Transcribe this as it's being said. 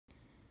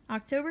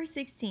October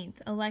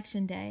 16th,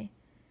 Election Day.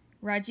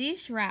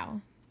 Rajesh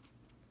Rao.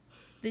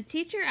 The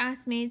teacher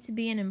asked me to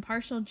be an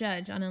impartial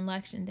judge on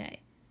Election Day.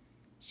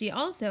 She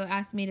also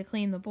asked me to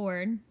clean the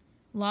board,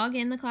 log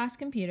in the class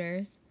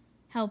computers,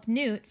 help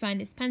Newt find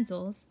his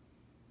pencils,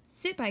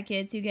 sit by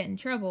kids who get in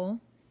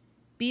trouble,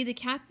 be the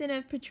captain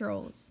of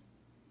patrols.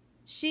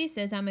 She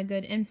says I'm a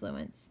good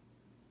influence.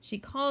 She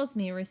calls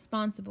me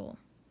responsible.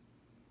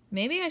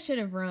 Maybe I should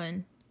have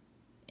run.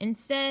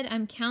 Instead,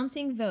 I'm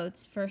counting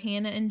votes for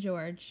Hannah and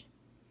George.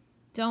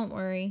 Don't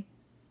worry.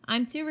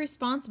 I'm too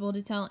responsible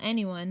to tell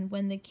anyone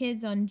when the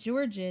kids on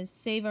George's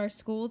Save Our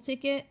School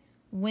ticket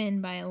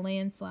win by a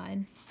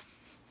landslide.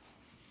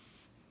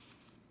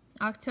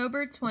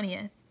 October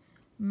 20th.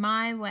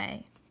 My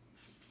Way.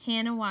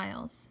 Hannah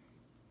Wiles.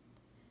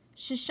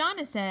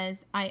 Shoshana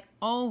says I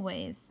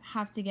always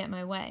have to get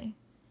my way.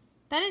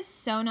 That is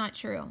so not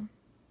true.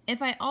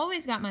 If I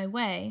always got my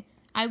way,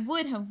 I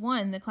would have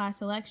won the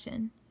class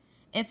election.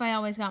 If I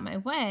always got my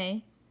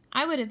way,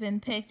 I would have been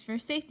picked for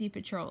safety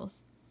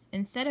patrols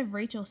instead of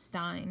Rachel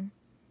Stein.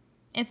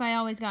 If I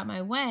always got my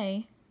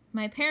way,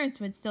 my parents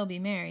would still be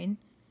married.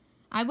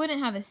 I wouldn't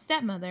have a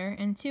stepmother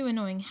and 2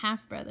 annoying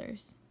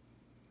half-brothers.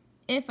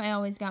 If I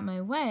always got my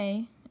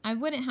way, I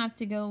wouldn't have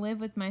to go live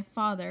with my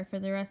father for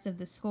the rest of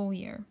the school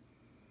year.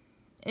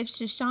 If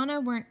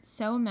Shoshana weren't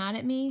so mad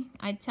at me,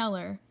 I'd tell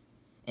her,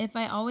 if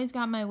I always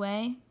got my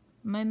way,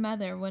 my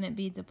mother wouldn't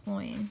be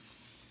deploying.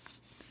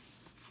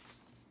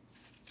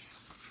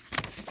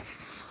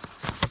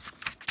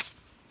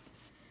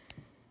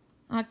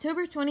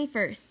 October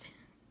 21st,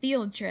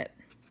 field trip.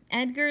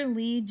 Edgar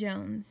Lee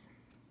Jones.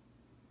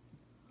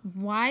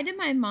 Why did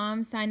my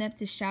mom sign up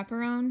to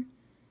chaperone?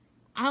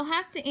 I'll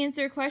have to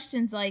answer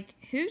questions like,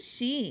 who's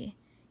she?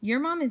 Your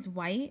mom is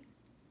white?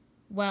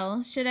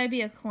 Well, should I be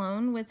a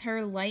clone with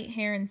her light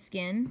hair and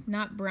skin,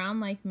 not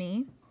brown like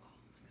me?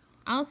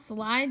 I'll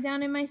slide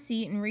down in my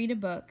seat and read a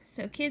book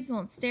so kids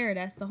won't stare at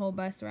us the whole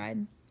bus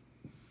ride.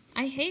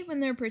 I hate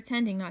when they're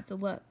pretending not to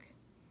look.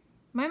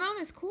 My mom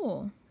is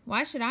cool.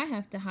 Why should I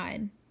have to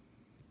hide?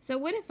 So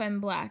what if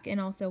I'm black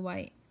and also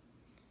white?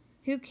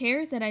 Who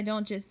cares that I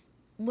don't just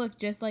look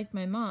just like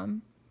my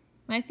mom?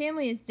 My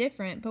family is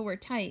different, but we're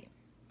tight.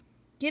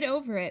 Get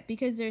over it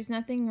because there's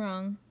nothing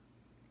wrong.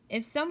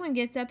 If someone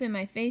gets up in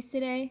my face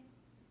today,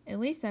 at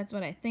least that's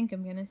what I think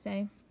I'm going to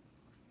say.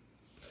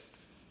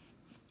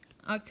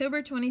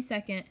 October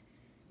 22nd,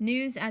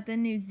 news at the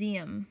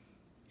museum.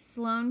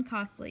 Sloane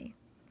Costley.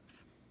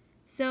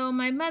 So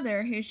my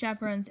mother, who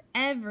chaperones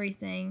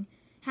everything,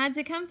 had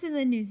to come to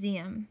the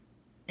museum,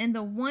 and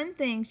the one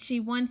thing she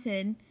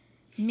wanted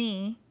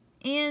me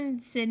and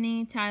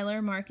Sydney,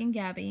 Tyler, Mark, and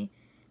Gabby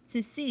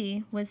to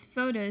see was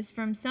photos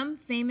from some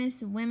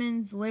famous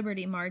Women's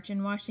Liberty March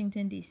in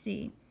Washington,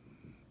 D.C.,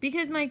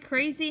 because my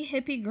crazy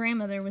hippie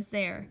grandmother was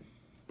there,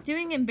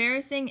 doing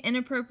embarrassing,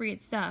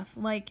 inappropriate stuff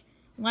like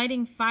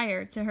lighting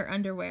fire to her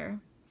underwear.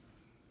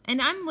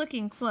 And I'm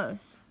looking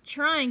close,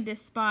 trying to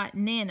spot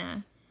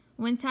Nana,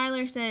 when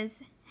Tyler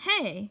says,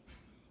 "Hey,"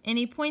 and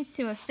he points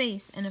to a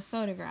face in a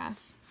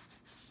photograph.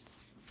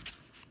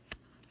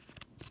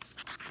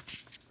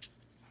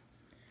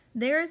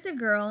 There is a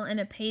girl in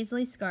a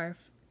paisley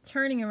scarf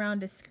turning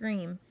around to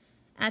scream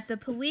at the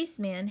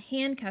policeman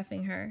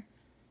handcuffing her.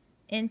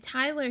 And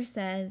Tyler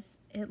says,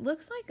 it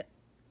looks like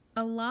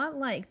a lot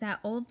like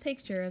that old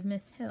picture of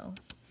Miss Hill.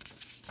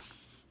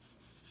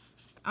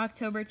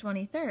 October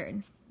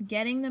 23rd,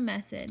 getting the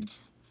message.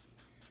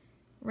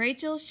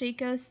 Rachel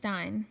Shako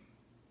Stein.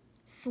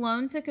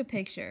 Sloane took a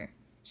picture.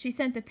 She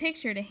sent the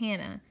picture to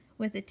Hannah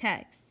with a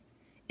text.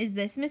 Is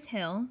this Miss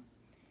Hill?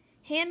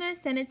 Hannah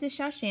sent it to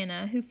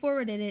Shoshana, who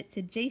forwarded it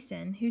to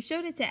Jason, who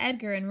showed it to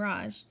Edgar and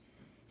Raj.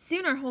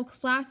 Soon our whole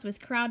class was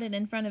crowded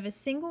in front of a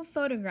single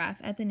photograph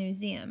at the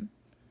museum.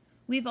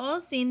 We've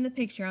all seen the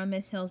picture on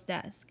Miss Hill's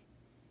desk.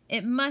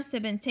 It must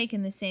have been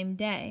taken the same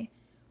day,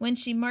 when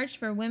she marched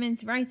for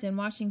women's rights in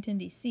Washington,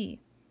 D.C.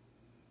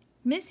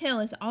 Miss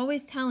Hill is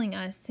always telling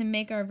us to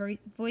make our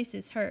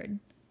voices heard.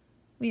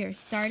 We are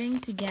starting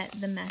to get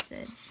the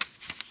message.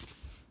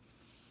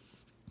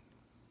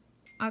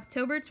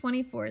 October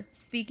 24th,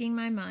 speaking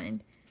my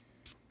mind.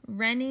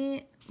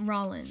 Rennie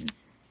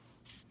Rollins.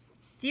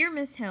 Dear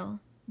Miss Hill,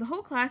 the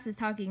whole class is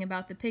talking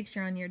about the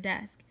picture on your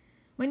desk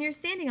when you're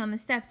standing on the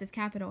steps of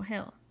Capitol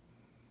Hill.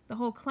 The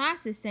whole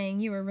class is saying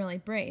you were really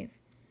brave,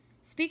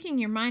 speaking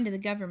your mind to the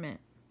government.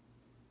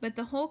 But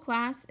the whole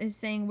class is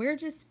saying we're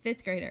just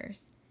 5th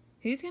graders.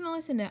 Who's going to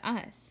listen to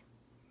us?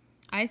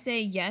 I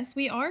say, yes,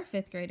 we are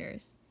 5th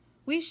graders.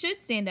 We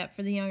should stand up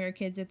for the younger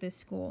kids at this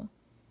school.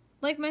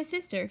 Like my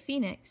sister,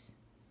 Phoenix.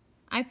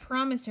 I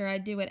promised her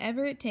I'd do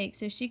whatever it takes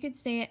so she could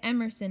stay at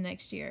Emerson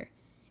next year,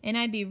 and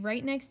I'd be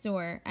right next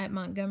door at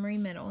Montgomery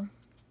Middle.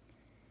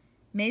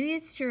 Maybe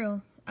it's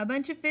true. A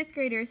bunch of 5th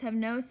graders have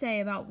no say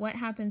about what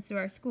happens to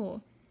our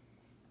school.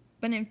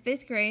 But in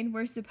 5th grade,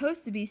 we're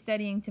supposed to be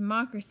studying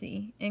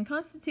democracy and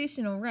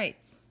constitutional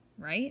rights,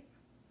 right?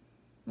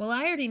 Well,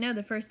 I already know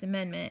the First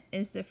Amendment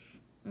is the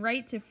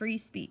right to free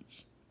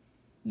speech.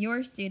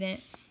 Your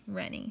student,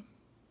 Rennie.